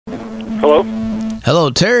Hello?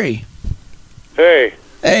 Hello, Terry. Hey.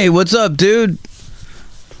 Hey, what's up, dude?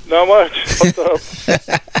 Not much. What's up?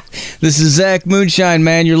 This is Zach Moonshine,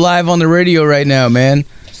 man. You're live on the radio right now, man.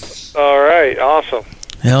 All right. Awesome.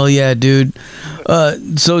 Hell yeah, dude.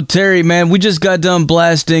 So Terry, man, we just got done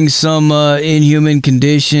blasting some Inhuman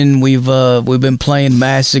Condition. We've been playing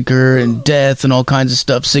Massacre and Death and all kinds of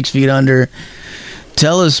stuff. 6 Feet Under.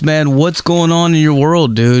 Tell us, man, what's going on in your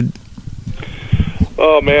world, dude?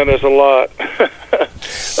 Oh man, there's a lot.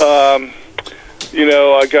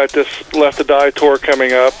 I got this Left to Die tour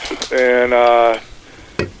coming up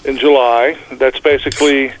in July. That's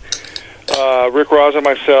basically Rick Rozz and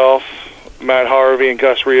myself, Matt Harvey, and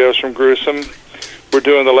Gus Rios from GRUESOME. We're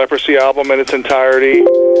doing the Leprosy album in its entirety. And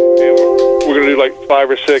we're going to do like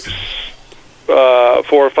 4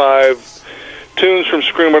 or 5 tunes from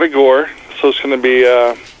Scream or Gore. So it's going to be,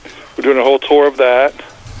 we're doing a whole tour of that.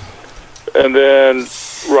 And then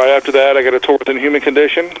right after that, I got a tour with Inhuman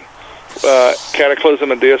Condition. Cataclysm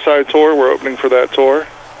and Deicide tour. We're opening for that tour.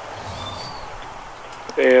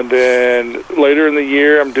 And then later in the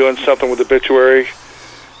year, I'm doing something with Obituary.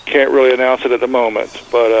 Can't really announce it at the moment,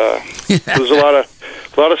 but there's a lot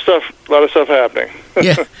of stuff happening.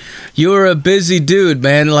 Yeah, you're a busy dude,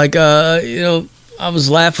 man. Like, I was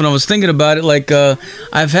laughing. I was thinking about it. Like,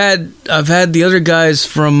 I've had the other guys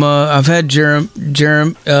from. I've had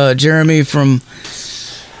Jeremy from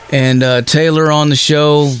and Taylor on the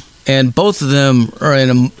show, and both of them are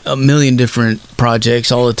in a million different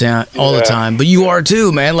projects all the time. But you are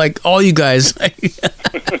too, man. Like all you guys.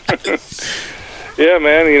 Yeah,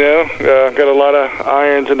 man. Got a lot of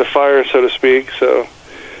irons in the fire, so to speak. So,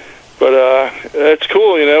 but it's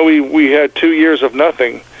cool. We had 2 years of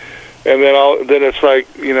nothing. And then it's like,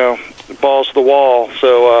 balls to the wall.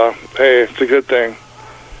 So, hey, it's a good thing.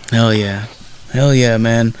 Hell yeah,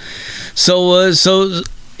 man. So as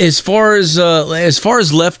far as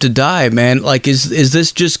Left to Die, man, like is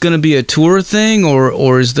this just going to be a tour thing,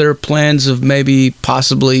 or is there plans of maybe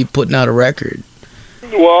possibly putting out a record?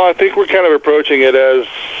 Well, I think we're kind of approaching it as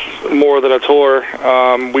more than a tour.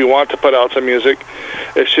 We want to put out some music.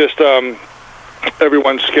 It's just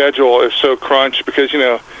everyone's schedule is so crunched because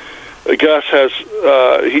Gus has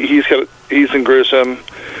he's in GRUESOME,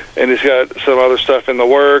 and he's got some other stuff in the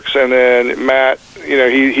works, and then Matt,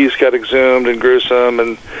 he's got EXHUMED and GRUESOME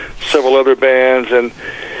and several other bands, and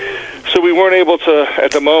so we weren't able to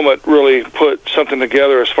at the moment really put something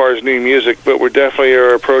together as far as new music, but we definitely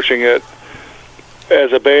are approaching it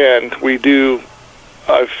as a band.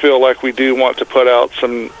 I feel like we do want to put out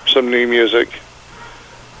some new music.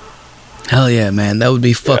 Hell yeah, man, that would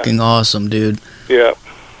be fucking awesome, dude. Yeah.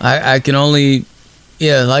 I can only,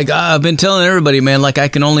 like I've been telling everybody, man, like I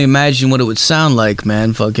can only imagine what it would sound like,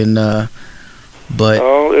 man, fucking, but.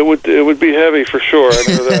 Oh, it would be heavy for sure, I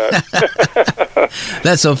know that.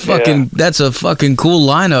 That's a fucking cool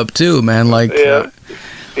lineup too, man, like.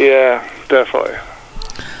 Yeah, definitely.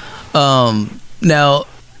 Now,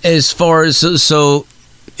 as far as, so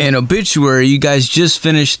in Obituary, you guys just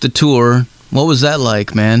finished the tour. What was that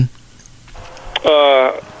like, man?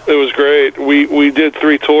 It was great. We did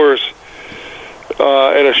 3 tours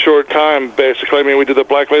in a short time, basically. I mean, we did the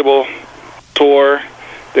Black Label tour,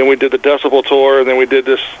 then we did the Decibel tour, and then we did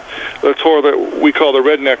the tour that we call the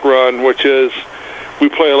Redneck Run, which is we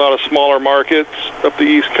play a lot of smaller markets up the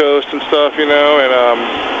East Coast and stuff, and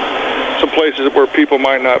some places where people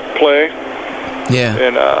might not play. Yeah.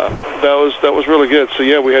 And that was really good. So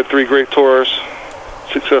yeah, we had 3 great tours,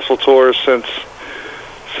 successful tours since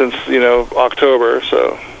October.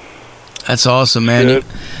 So that's awesome, man.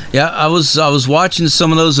 Yeah, I was watching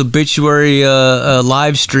some of those Obituary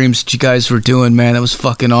live streams that you guys were doing, man. That was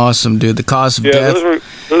fucking awesome, dude. The Cause of Death.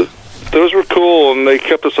 Those were cool, and they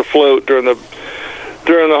kept us afloat during the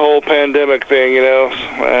whole pandemic thing, and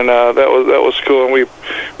that was cool, and we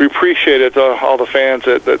appreciated all the fans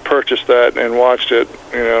that purchased that and watched it.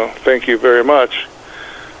 Thank you very much.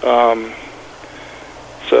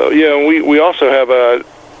 So yeah, we also have a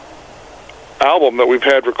album that we've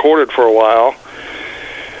had recorded for a while,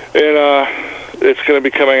 and it's going to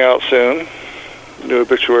be coming out soon. New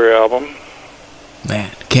Obituary album.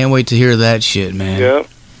 Man, can't wait to hear that shit, man. Yeah.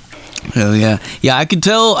 Hell yeah. Yeah, I could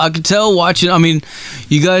tell watching. I mean,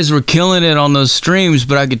 you guys were killing it on those streams,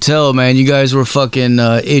 but I could tell, man, you guys were fucking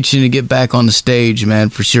itching to get back on the stage, man,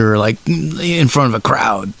 for sure. Like in front of a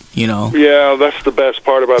crowd, Yeah, that's the best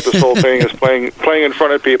part about this whole thing is playing in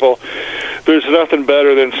front of people. There's nothing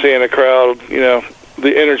better than seeing a crowd,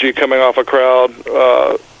 the energy coming off a crowd,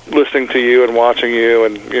 listening to you and watching you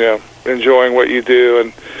and, enjoying what you do.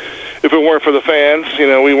 And if it weren't for the fans,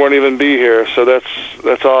 we wouldn't even be here. So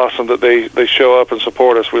that's awesome that they show up and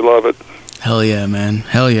support us. We love it. Hell yeah, man.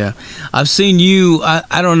 Hell yeah. I've seen you,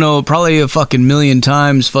 I don't know, probably a fucking million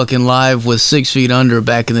times fucking live with 6 Feet Under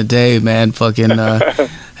back in the day, man. Fucking,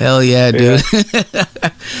 hell yeah, dude. Yeah.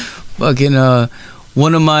 Fucking,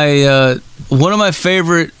 one of my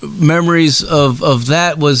favorite memories of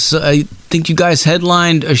that was, I think you guys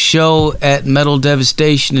headlined a show at Metal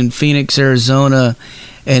Devastation in Phoenix, Arizona,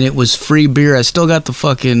 and it was free beer. I still got the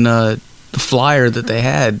fucking, the flyer that they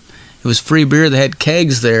had. It was free beer. They had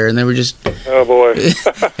kegs there, and they were just... Oh, boy.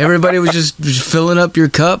 Everybody was just filling up your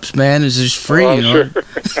cups, man. It was just free, oh, you know? Sure.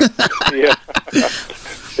 Yeah.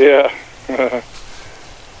 Yeah.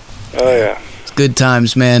 Oh, yeah. It's good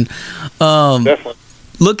times, man. Definitely.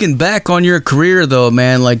 Looking back on your career, though,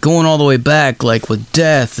 man, like going all the way back, like with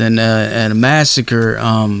Death and Massacre,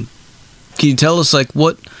 can you tell us, like,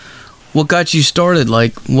 what got you started?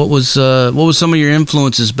 Like, what was some of your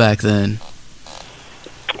influences back then?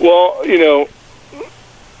 Well,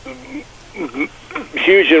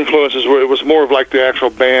 huge influences were, it was more of like the actual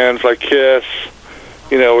bands, like Kiss,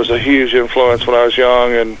 was a huge influence when I was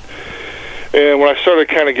young. And when I started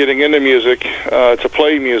kind of getting into music, to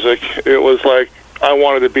play music, it was like, I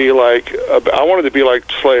wanted to be like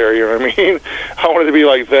Slayer, you know what I mean? I wanted to be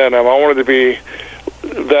like Venom. I wanted to be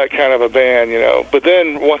that kind of a band, But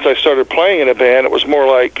then once I started playing in a band, it was more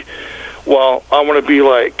like, well, I want to be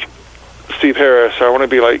like Steve Harris, or I want to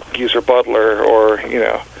be like Gus Butler, or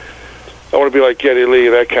I want to be like Geddy Lee,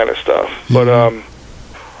 that kind of stuff. Mm-hmm. But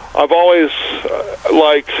I've always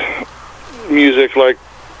liked music, like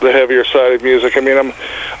the heavier side of music. I mean, I'm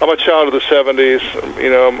a child of the '70s.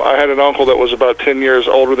 I had an uncle that was about 10 years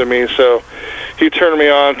older than me, so he turned me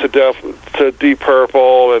on to Deep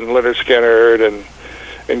Purple and Lynyrd Skynyrd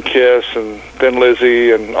and Kiss and Thin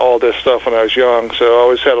Lizzy and all this stuff when I was young. So I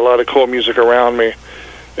always had a lot of cool music around me.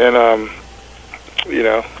 And,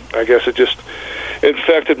 I guess it just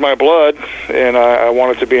infected my blood, and I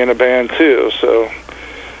wanted to be in a band too. So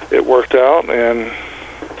it worked out, and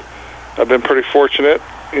I've been pretty fortunate,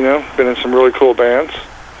 been in some really cool bands.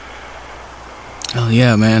 Oh,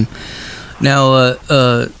 yeah, man. Now,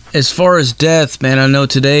 as far as Death, man, I know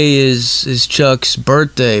today is Chuck's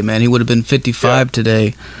birthday, man. He would have been 55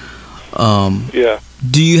 today. Yeah.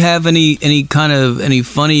 Do you have any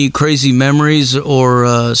funny, crazy memories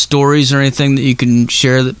or stories or anything that you can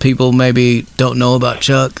share that people maybe don't know about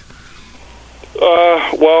Chuck?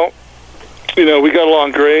 Well, we got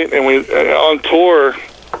along great, and on tour,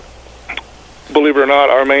 believe it or not,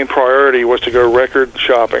 our main priority was to go record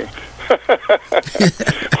shopping.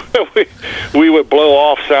 we would blow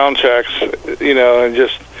off sound checks, and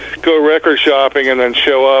just go record shopping and then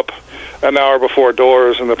show up an hour before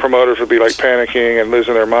doors, and the promoters would be like panicking and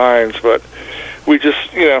losing their minds. But we just,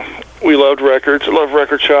 we loved records, loved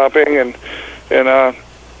record shopping, and I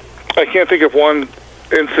can't think of one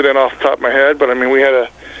incident off the top of my head, but I mean, we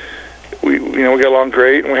got along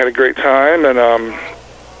great, and we had a great time, and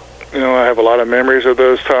I have a lot of memories of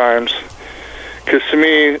those times, because to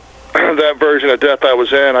me, that version of Death I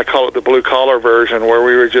was in, I call it the blue collar version, where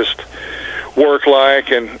we were just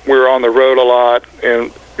work-like, and we were on the road a lot,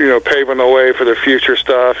 and paving the way for the future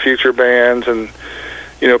stuff, future bands, and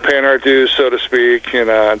paying our dues, so to speak,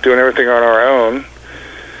 and doing everything on our own.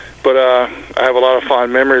 But I have a lot of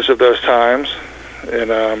fond memories of those times,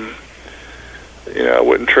 and I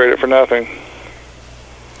wouldn't trade it for nothing.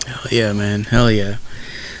 Hell yeah, man! Hell yeah!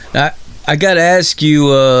 I gotta ask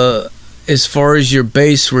you, as far as your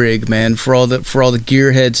bass rig, man, for all the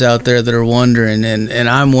gearheads out there that are wondering, and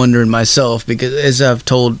I'm wondering myself, because as I've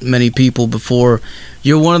told many people before,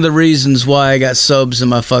 you're one of the reasons why I got subs in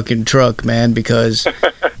my fucking truck, man, because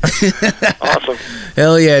awesome.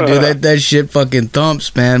 Hell yeah, dude, that shit fucking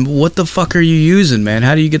thumps, man. What the fuck are you using, man?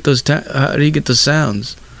 How do you get those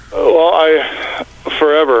sounds? Well,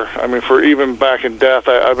 forever. I mean, for even back in Death,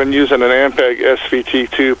 I've been using an Ampeg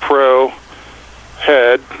SVT2 Pro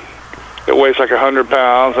head. It weighs like 100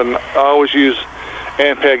 pounds, and I always use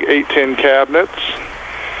Ampeg 810 cabinets,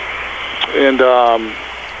 and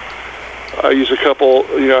I use a couple,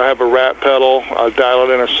 I have a rat pedal, I dial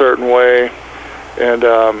it in a certain way, and,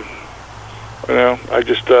 I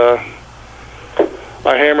just,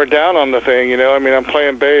 I hammer down on the thing, I mean, I'm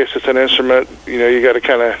playing bass, it's an instrument, you gotta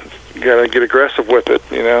get aggressive with it,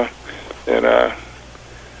 and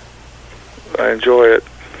I enjoy it.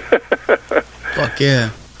 Fuck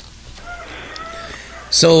yeah.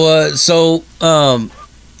 So,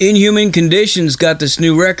 Inhuman Condition's got this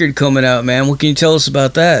new record coming out, man. What can you tell us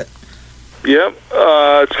about that? Yep,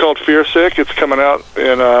 it's called Fear Sick. It's coming out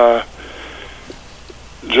in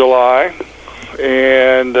July,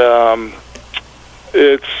 and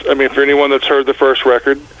it's, I mean, for anyone that's heard the first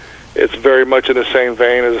record, it's very much in the same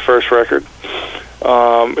vein as the first record.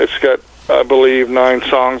 It's got, I believe, 9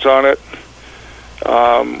 songs on it.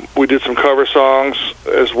 We did some cover songs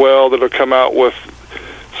as well that have come out with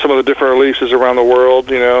some of the different releases around the world,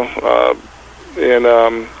 you know, and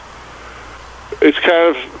it's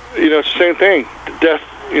kind of, you know, it's the same thing. Death,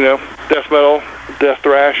 you know, death metal, death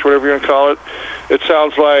thrash, whatever you want to call it. It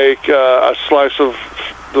sounds like a slice of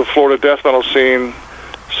the Florida death metal scene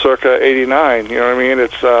circa 89, you know what I mean?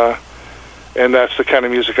 It's, and that's the kind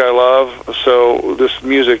of music I love. So this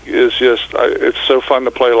music is just, it's so fun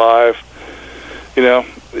to play live. You know,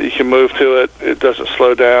 you can move to it. It doesn't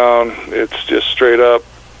slow down. It's just straight up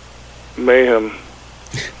mayhem.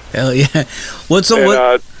 Hell yeah. What's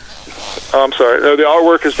and, I'm sorry. The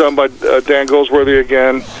artwork is done by Dan Goldsworthy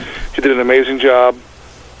again. He did an amazing job.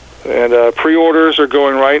 And pre-orders are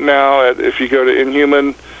going right now. If you go to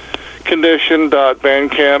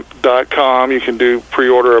inhumancondition.bandcamp.com, you can do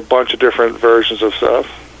pre-order a bunch of different versions of stuff.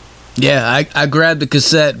 Yeah, I grabbed the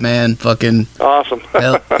cassette, man. Fucking awesome.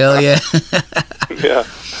 hell yeah. Yeah.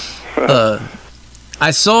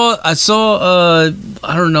 I saw I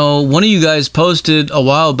don't know, one of you guys posted a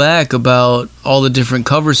while back about all the different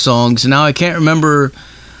cover songs, and now I can't remember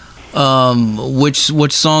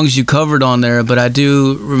which songs you covered on there, but I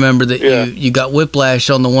do remember that you got Whiplash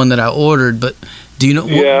on the one that I ordered. But do you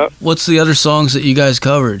know what's the other songs that you guys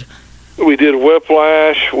covered? We did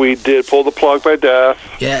Whiplash, we did Pull the Plug by Death.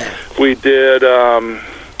 Yeah. We did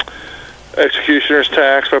Executioner's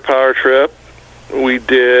Tax by Power Trip. We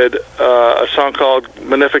did a song called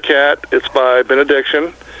Magnificat. It's by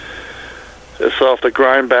Benediction. It's off the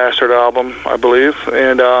Grind Bastard album, I believe.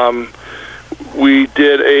 And we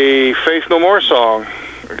did a Faith No More song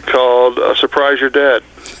called Surprise You're Dead.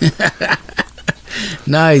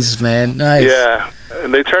 Nice, man. Nice. Yeah.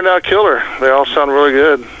 And they turned out killer. They all sound really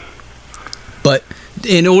good. But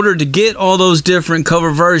in order to get all those different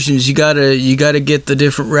cover versions, you gotta get the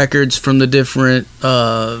different records from the different.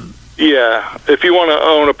 Yeah, if you want to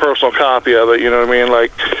own a personal copy of it, you know what I mean.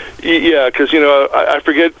 Like, yeah, because you know I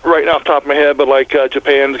forget right now off the top of my head, but like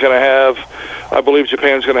Japan's gonna have, I believe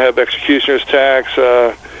Japan's gonna have Executioner's Tax.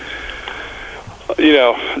 You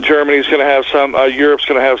know, Germany's gonna have some. Europe's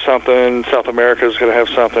gonna have something. South America's gonna have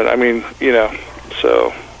something. I mean, you know,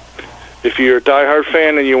 so. If you're a diehard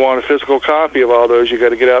fan and you want a physical copy of all those, you got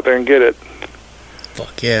to get out there and get it.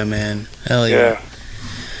 Fuck yeah, man! Hell yeah.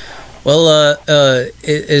 Well,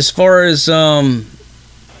 as far as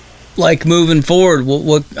like moving forward,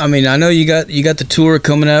 what I mean, I know you got the tour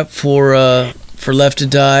coming up for Left to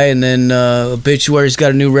Die, and then Obituary's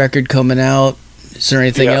got a new record coming out. Is there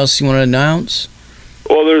anything else you want to announce?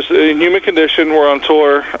 Well, there's Inhuman Condition. We're on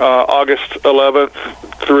tour August 11th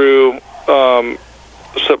through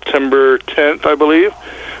September 10th, I believe.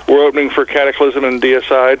 We're opening for Cataclysm and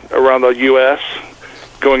Deicide around the U.S.,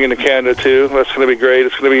 going into Canada, too. That's going to be great.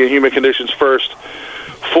 It's going to be Inhuman Condition's first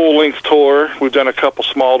full-length tour. We've done a couple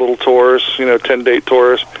small little tours, you know, 10-date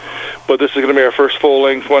tours. But this is going to be our first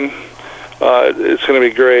full-length one. It's going to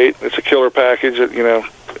be great. It's a killer package. You know,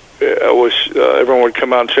 I wish everyone would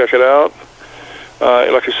come out and check it out.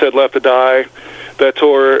 Like I said, Left to Die. That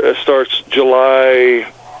tour starts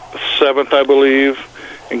July 7th, I believe,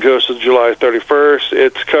 and goes to July 31st.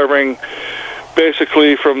 It's covering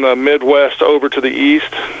basically from the Midwest over to the East.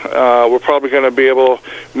 We're probably going to be able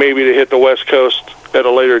maybe to hit the West Coast at a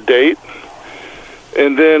later date.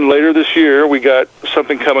 And then later this year, we got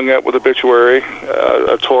something coming up with Obituary,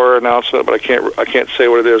 a tour announcement, but I can't say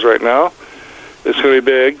what it is right now. It's going to be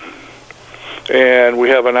big. And we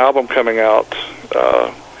have an album coming out,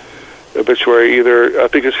 Obituary, either, I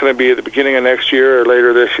think it's going to be at the beginning of next year or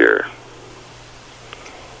later this year.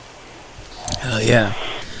 Hell yeah.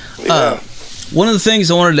 One of the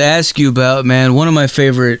things I wanted to ask you about, man, one of my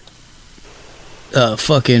favorite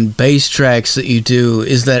fucking bass tracks that you do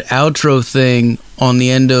is that outro thing on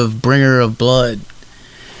the end of Bringer of Blood.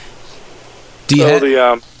 Do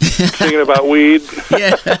you singing about weed?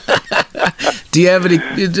 Yeah. Do you have any,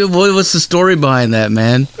 what's the story behind that,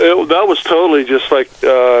 man? That was totally just like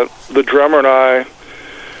the drummer and I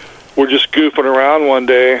were just goofing around one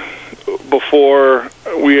day before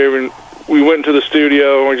we went into the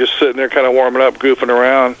studio, and we're just sitting there kind of warming up, goofing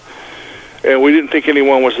around. And we didn't think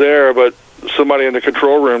anyone was there, but somebody in the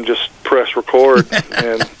control room just pressed record.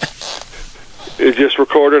 And it just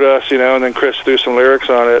recorded us, you know, and then Chris threw some lyrics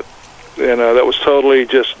on it. And that was totally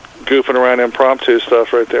just goofing around, impromptu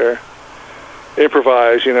stuff right there.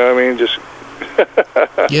 Improvise, you know what I mean? Just...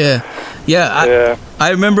 Yeah.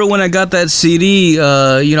 I remember when I got that CD,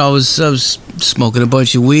 you know, I was smoking a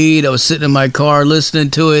bunch of weed. I was sitting in my car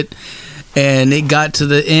listening to it, and it got to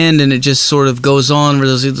the end, and it just sort of goes on.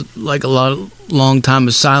 There's like long time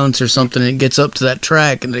of silence or something, and it gets up to that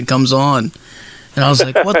track, and it comes on. And I was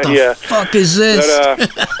like, what the fuck is this?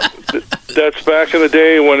 That's back in the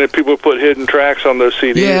day when people put hidden tracks on those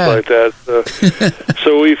CDs like that.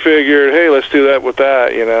 So we figured, hey, let's do that with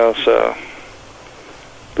that, you know. So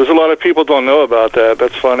there's a lot of people don't know about that.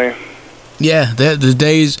 That's funny. Yeah, that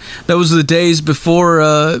was the days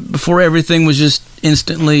before everything was just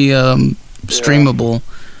instantly streamable.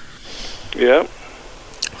 Yeah.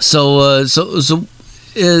 So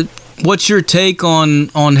what's your take on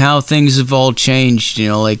how things have all changed? You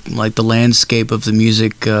know, like the landscape of the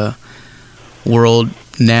music world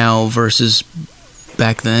now versus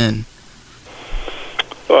back then.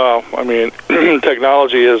 Well, I mean,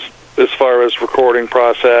 technology is, as far as recording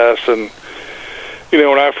process, and you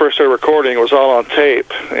know, when I first started recording, it was all on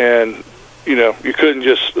tape, and you know, you couldn't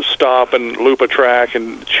just stop and loop a track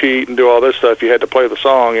and cheat and do all this stuff. You had to play the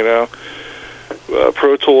song, you know.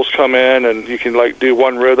 Pro Tools come in, and you can like do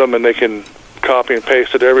one rhythm, and they can copy and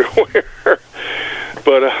paste it everywhere.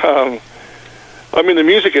 But I mean, the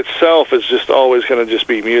music itself is just always going to just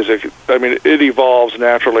be music. I mean, it evolves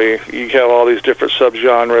naturally. You have all these different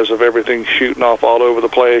subgenres of everything shooting off all over the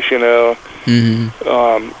place, you know.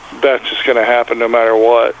 Mm-hmm. That's just going to happen no matter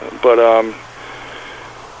what. But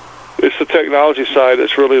it's the technology side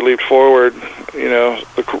that's really leaped forward, you know,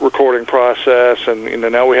 the recording process. And, you know,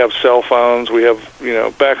 now we have cell phones. We have, you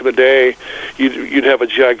know, back in the day, you'd have a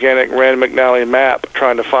gigantic Rand McNally map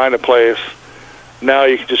trying to find a place. Now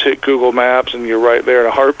you can just hit Google Maps and you're right there in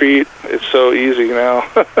a heartbeat. It's so easy now.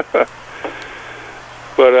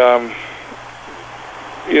 But,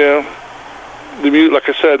 you know, like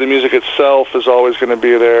I said, the music itself is always going to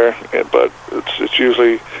be there, but it's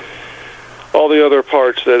usually all the other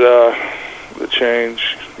parts that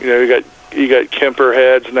change. You know, you got Kemper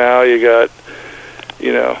heads now. You got,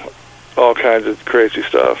 you know, all kinds of crazy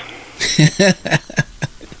stuff.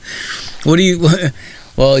 What do you?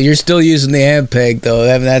 Well, you're still using the Ampeg though.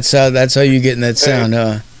 That's how you're getting that sound,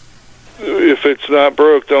 huh? If it's not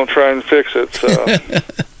broke, don't try and fix it. So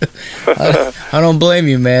I don't blame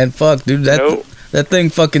you, man. Fuck, dude. That thing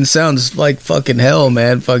fucking sounds like fucking hell,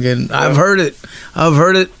 man. Fucking, yeah. I've heard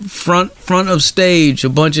it front of stage a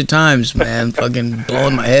bunch of times, man. Fucking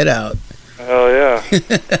blowing my head out. Oh yeah.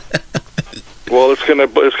 Well, it's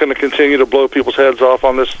gonna continue to blow people's heads off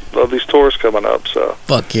on these tours coming up. So.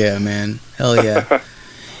 Fuck yeah, man. Hell yeah.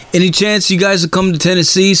 Any chance you guys will come to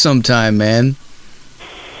Tennessee sometime, man?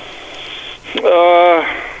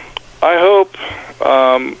 I hope.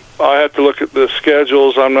 I have to look at the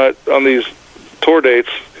schedules. I'm not on these tour dates.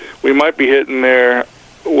 We might be hitting there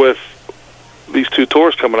with these two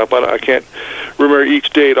tours coming up. I can't remember each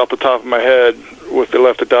date off the top of my head with the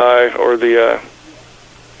Left to Die or the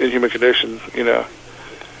Inhuman Condition, you know.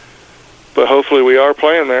 But hopefully we are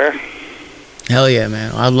playing there. Hell yeah,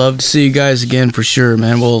 man! I'd love to see you guys again for sure,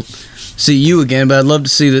 man. We'll see you again, but I'd love to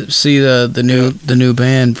see the new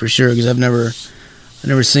band for sure, because I've never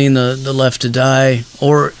seen the Left to Die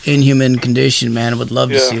or Inhuman Condition, man. I would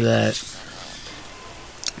love to see that.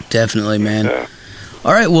 Definitely, man. Yeah.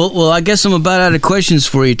 All right, well, I guess I'm about out of questions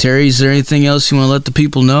for you, Terry. Is there anything else you want to let the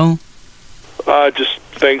people know? Just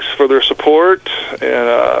thanks for their support,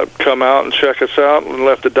 and come out and check us out.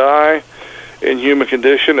 Left to Die, Inhuman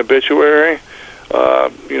Condition, Obituary.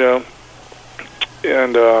 You know,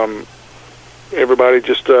 and everybody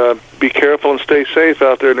just be careful and stay safe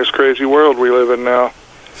out there in this crazy world we live in now.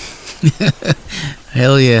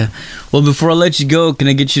 Hell yeah. Well, before I let you go, can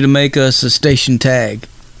I get you to make us a station tag?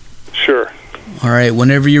 Sure. All right,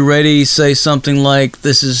 whenever you're ready, say something like,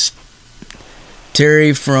 "This is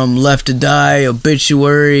Terry from Left to Die,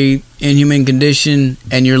 Obituary, Inhuman Condition,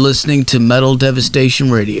 and you're listening to Metal Devastation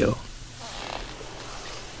Radio."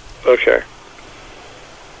 Okay.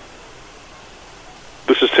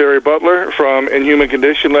 This is Terry Butler from Inhuman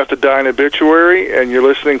Condition, Left to Die, and Obituary, and you're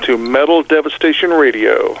listening to Metal Devastation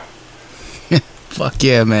Radio. Fuck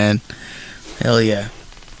yeah, man. Hell yeah.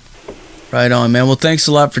 Right on, man. Well, thanks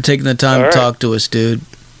a lot for taking the time to talk to us, dude.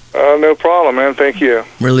 No problem, man. Thank you.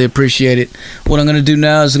 Really appreciate it. What I'm going to do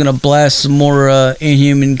now is I'm going to blast some more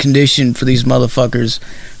Inhuman Condition for these motherfuckers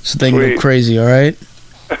so they can go crazy, all right?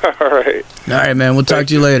 All right. All right, man. We'll talk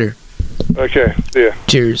to you later. Okay. See ya.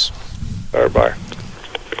 Cheers. All right, bye.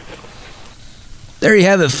 There you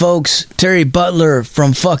have it, folks. Terry Butler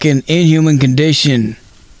from fucking Inhuman Condition,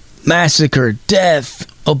 Massacre, Death,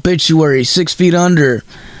 Obituary, 6 Feet Under.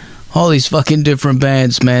 All these fucking different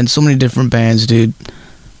bands, man. So many different bands, dude.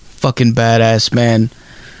 Fucking badass, man.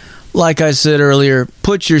 like I said earlier,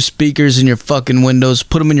 put your speakers in your fucking windows,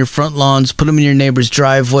 put them in your front lawns, put them in your neighbor's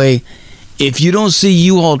driveway. If you don't see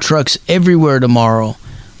U-Haul trucks everywhere tomorrow,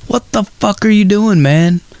 what the fuck are you doing,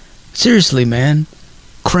 man? Seriously, man.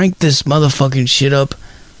 Crank this motherfucking shit up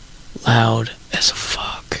loud as